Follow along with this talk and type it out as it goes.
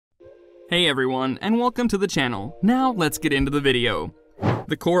Hey everyone, and welcome to the channel. Now let's get into the video.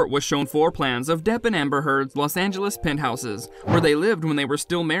 The court was shown floor plans of Depp and Amber Heard's Los Angeles penthouses, where they lived when they were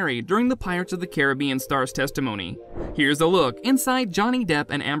still married during the Pirates of the Caribbean star's testimony. Here's a look inside Johnny Depp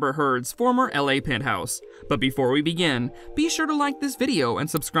and Amber Heard's former LA penthouse. But before we begin, be sure to like this video and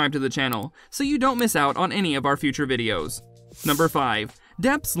subscribe to the channel so you don't miss out on any of our future videos. Number 5.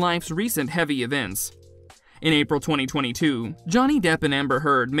 Depp's life's recent heavy events. In April 2022, Johnny Depp and Amber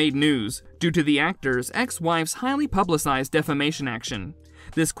Heard made news due to the actor's ex-wife's highly publicized defamation action.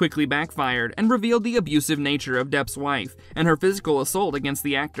 This quickly backfired and revealed the abusive nature of Depp's wife and her physical assault against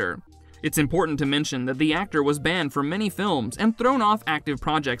the actor. It's important to mention that the actor was banned from many films and thrown off active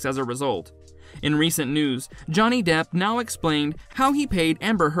projects as a result. In recent news, Johnny Depp now explained how he paid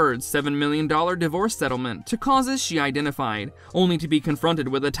Amber Heard's $7 million divorce settlement to causes she identified, only to be confronted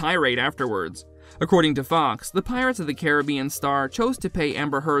with a tirade afterwards. According to Fox, the Pirates of the Caribbean star chose to pay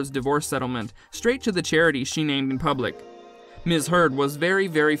Amber Heard's divorce settlement straight to the charity she named in public. Ms. Heard was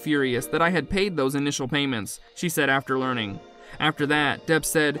very furious that I had paid those initial payments, she said after learning. After that, Depp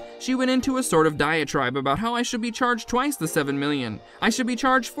said, she went into a sort of diatribe about how I should be charged twice the $7 million. I should be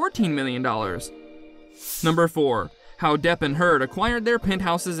charged $14 million. Number 4. How Depp and Heard acquired their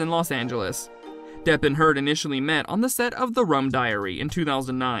penthouses in Los Angeles. Depp and Heard initially met on the set of The Rum Diary in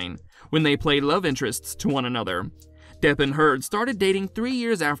 2009, when they played love interests to one another. Depp and Heard started dating 3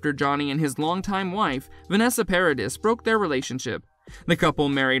 years after Johnny and his longtime wife, Vanessa Paradis, broke their relationship. The couple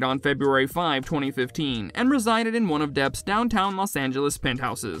married on February 5, 2015, and resided in one of Depp's downtown Los Angeles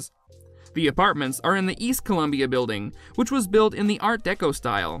penthouses. The apartments are in the East Columbia building, which was built in the Art Deco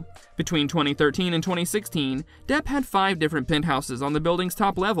style. Between 2013 and 2016, Depp had 5 different penthouses on the building's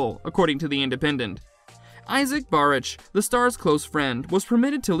top level, according to The Independent. Isaac Barich, the star's close friend, was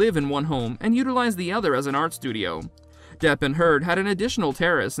permitted to live in one home and utilize the other as an art studio. Depp and Heard had an additional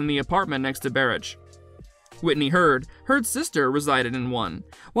terrace in the apartment next to Barich. Whitney Heard, Heard's sister, resided in one,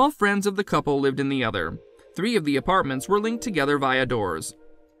 while friends of the couple lived in the other. 3 of the apartments were linked together via doors.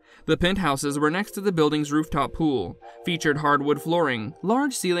 The penthouses were next to the building's rooftop pool, featured hardwood flooring,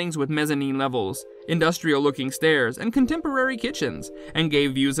 large ceilings with mezzanine levels, industrial-looking stairs, and contemporary kitchens, and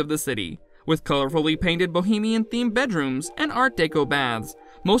gave views of the city, with colorfully painted bohemian-themed bedrooms and Art Deco baths.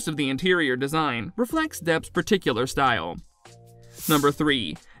 Most of the interior design reflects Depp's particular style. Number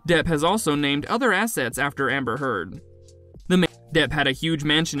 3. Depp has also named other assets after Amber Heard. Depp had a huge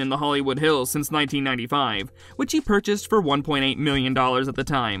mansion in the Hollywood Hills since 1995, which he purchased for $1.8 million at the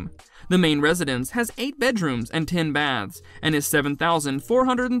time. The main residence has 8 bedrooms and 10 baths, and is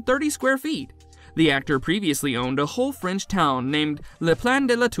 7,430 square feet. The actor previously owned a whole French town named Le Plan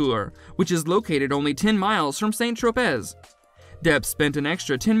de la Tour, which is located only 10 miles from Saint-Tropez. Depp spent an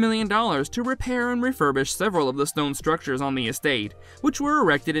extra $10 million to repair and refurbish several of the stone structures on the estate, which were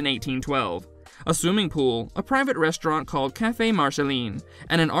erected in 1812. A swimming pool, a private restaurant called Café Marceline,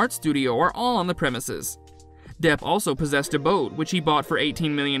 and an art studio are all on the premises. Depp also possessed a boat, which he bought for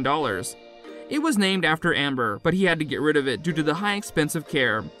 $18 million. It was named after Amber, but he had to get rid of it due to the high expense of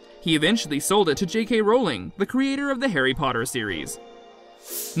care. He eventually sold it to J.K. Rowling, the creator of the Harry Potter series.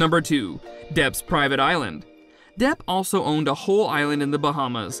 Number 2. Depp's private island. Depp also owned a whole island in the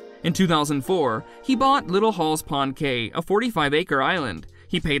Bahamas. In 2004, he bought Little Halls Pond Cay, a 45-acre island.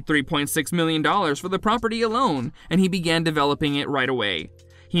 He paid $3.6 million for the property alone, and he began developing it right away.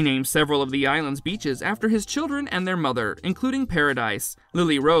 He named several of the island's beaches after his children and their mother, including Paradise,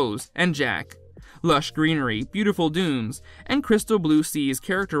 Lily Rose, and Jack. Lush greenery, beautiful dunes, and crystal blue seas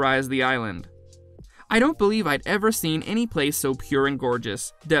characterize the island. I don't believe I'd ever seen any place so pure and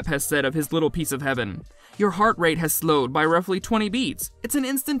gorgeous, Depp has said of his little piece of heaven. Your heart rate has slowed by roughly 20 beats. It's an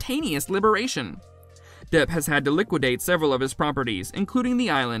instantaneous liberation. Depp has had to liquidate several of his properties, including the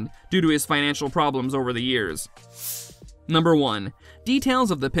island, due to his financial problems over the years. Number 1.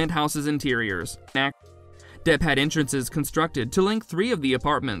 Details of the penthouse's interiors. Depp had entrances constructed to link 3 of the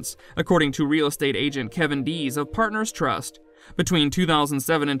apartments, according to real estate agent Kevin Dees of Partners Trust. Between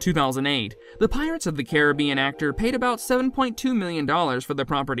 2007 and 2008, the Pirates of the Caribbean actor paid about $7.2 million for the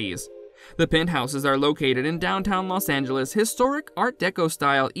properties. The penthouses are located in downtown Los Angeles' historic Art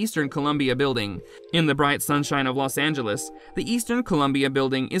Deco-style Eastern Columbia building. In the bright sunshine of Los Angeles, the Eastern Columbia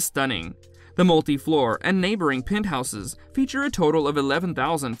building is stunning. The multi-floor and neighboring penthouses feature a total of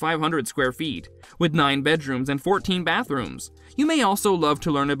 11,500 square feet, with 9 bedrooms and 14 bathrooms. You may also love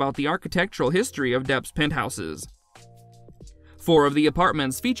to learn about the architectural history of Depp's penthouses. 4 of the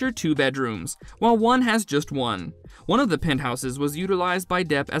apartments feature 2 bedrooms, while one has just one. One of the penthouses was utilized by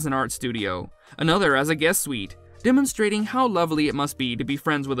Depp as an art studio, another as a guest suite, demonstrating how lovely it must be to be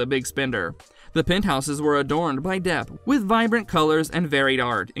friends with a big spender. The penthouses were adorned by Depp with vibrant colors and varied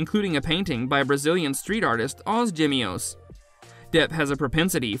art, including a painting by Brazilian street artist Os Gemios. Depp has a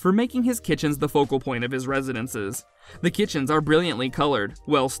propensity for making his kitchens the focal point of his residences. The kitchens are brilliantly colored,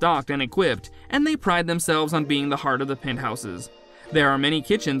 well-stocked and equipped, and they pride themselves on being the heart of the penthouses. There are many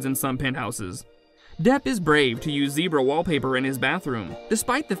kitchens in some penthouses. Depp is brave to use zebra wallpaper in his bathroom,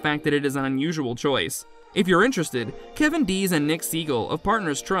 despite the fact that it is an unusual choice. If you're interested, Kevin Dees and Nick Siegel of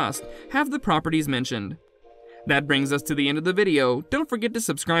Partners Trust have the properties mentioned. That brings us to the end of the video. Don't forget to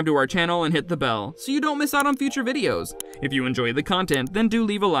subscribe to our channel and hit the bell so you don't miss out on future videos. If you enjoy the content, then do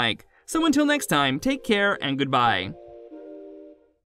leave a like. So until next time, take care and goodbye.